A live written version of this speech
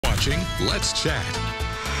watching Let's Chat.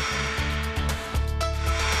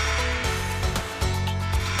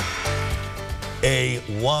 A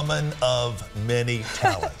woman of many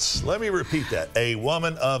talents. Let me repeat that. A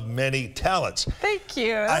woman of many talents. Thank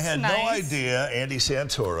you. That's I had nice. no idea, Andy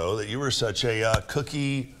Santoro, that you were such a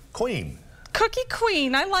cookie queen. Cookie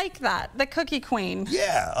queen. I like that. The cookie queen.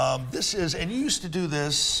 Yeah. And you used to do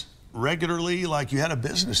this regularly, like you had a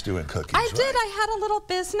business doing cookies, I right? did. I had a little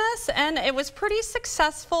business, and it was pretty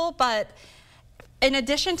successful, but in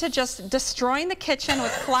addition to just destroying the kitchen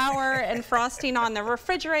with flour and frosting on the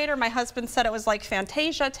refrigerator, my husband said it was like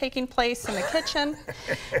Fantasia taking place in the kitchen.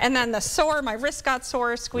 And then my wrist got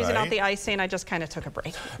sore, squeezing out the icing. I just kind of took a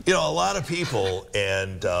break. You know, a lot of people,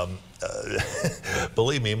 and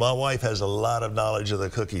believe me, my wife has a lot of knowledge of the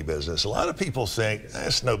cookie business. A lot of people think,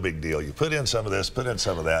 it's no big deal. You put in some of this, put in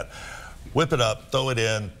some of that, whip it up, throw it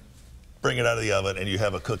in, bring it out of the oven, and you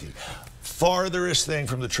have a cookie. Farthest thing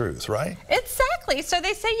from the truth, right? Exactly. So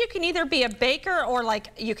they say you can either be a baker or like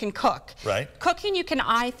you can cook. Right. Cooking, you can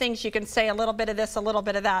eye things, you can say a little bit of this, a little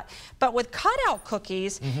bit of that. But with cutout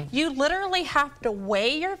cookies, you literally have to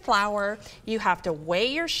weigh your flour, you have to weigh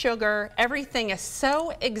your sugar. Everything is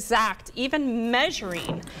so exact, even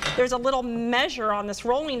measuring. There's a little measure on this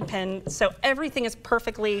rolling pin, so everything is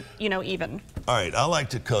perfectly, even. All right, I like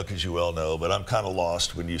to cook, as you well know, but I'm kind of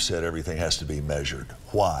lost when you said everything has to be measured.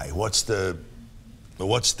 Why? What's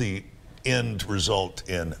the end result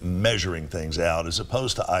in measuring things out as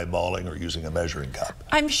opposed to eyeballing or using a measuring cup?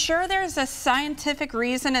 I'm sure there's a scientific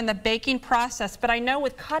reason in the baking process, but I know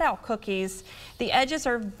with cutout cookies, the edges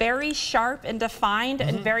are very sharp and defined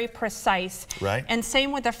and very precise. Right. And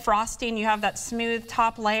same with the frosting, you have that smooth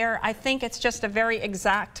top layer. I think it's just a very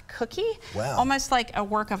exact cookie. Wow. Almost like a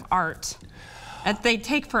work of art. They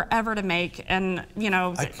take forever to make, and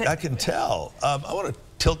I can tell. I want to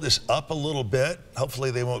tilt this up a little bit. Hopefully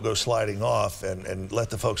they won't go sliding off, and let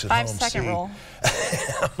the folks at home see 5-second rule.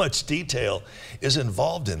 how much detail is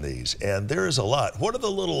involved in these. And there is a lot. What are the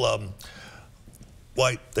little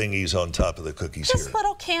white thingies on top of the cookies here? Just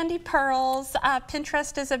little candy pearls.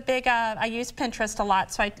 Pinterest is a big, I use Pinterest a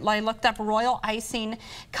lot, so I looked up royal icing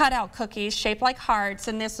cutout cookies shaped like hearts,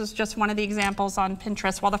 and this is just one of the examples on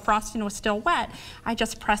Pinterest. While the frosting was still wet, I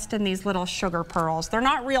just pressed in these little sugar pearls. They're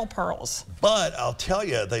not real pearls. But I'll tell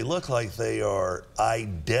you, they look like they are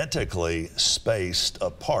identically spaced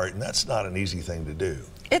apart, and that's not an easy thing to do.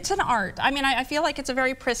 It's an art. I mean, I feel like it's a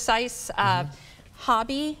very precise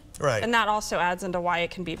hobby. Right. And that also adds into why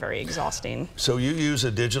it can be very exhausting. So you use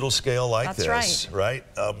a digital scale like That's this, right?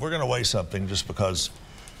 We're going to weigh something just because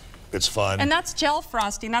it's fun. And that's gel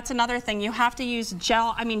frosting. That's another thing. You have to use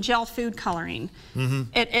gel food coloring.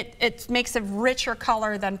 It makes a richer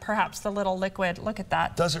color than perhaps the little liquid. Look at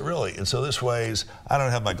that. Does it really? And so this weighs, I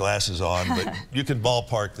don't have my glasses on, but you can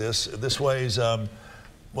ballpark this. This weighs,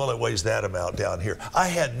 well, it weighs that amount down here. I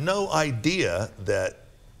had no idea that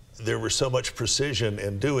there was so much precision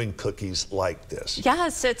in doing cookies like this.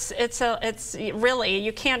 Yes, it's really,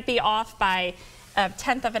 you can't be off by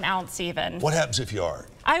 1/10 of an ounce even. What happens if you are?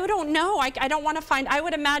 I don't know. I don't want to find. I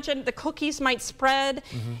would imagine the cookies might spread.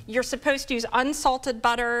 You're supposed to use unsalted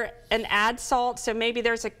butter and add salt, so maybe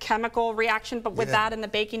there's a chemical reaction, but with that and the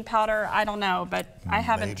baking powder, I don't know, but I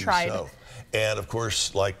haven't Maybe tried. So. And of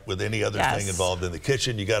course, like with any other thing involved in the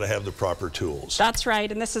kitchen, you got to have the proper tools. That's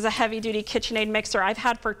right, and this is a heavy-duty KitchenAid mixer I've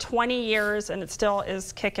had for 20 years, and it still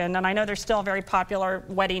is kicking. And I know they're still a very popular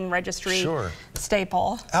wedding registry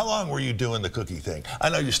staple. How long were you doing the cookie thing? I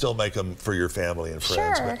know you still make them for your family and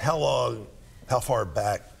friends, but how far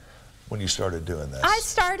back when you started doing this? I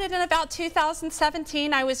started in about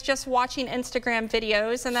 2017. I was just watching Instagram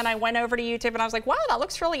videos, and then I went over to YouTube, and I was like, wow, that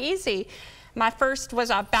looks really easy. My first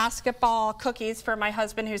was basketball cookies for my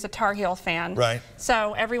husband, who's a Tar Heel fan. Right.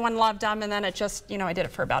 So everyone loved them, and then it just, I did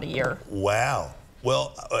it for about a year. Wow.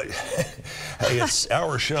 Well, hey, it's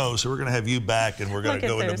our show, so we're going to have you back, and we're going to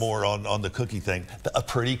go into more on the cookie thing.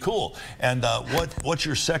 Pretty cool. And what's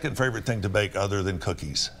your second favorite thing to bake other than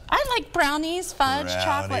cookies? I like brownies, fudge,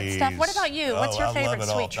 chocolate stuff. What about you? What's your favorite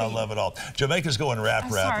sweet treat? I love it all. Jamaica's going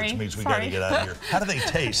rap, which means we got to get out of here. How do they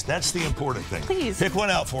taste? That's the important thing. Please. Pick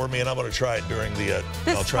one out for me, and I'm going to try it during the.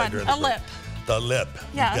 I'll try it during the break. Lip. The lip.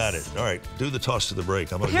 Yes. You got it. All right. Do the toss to the break.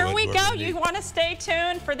 Here we go. You want to stay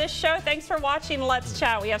tuned for this show. Thanks for watching Let's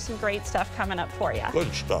Chat. We have some great stuff coming up for you.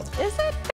 Good stuff. Is it?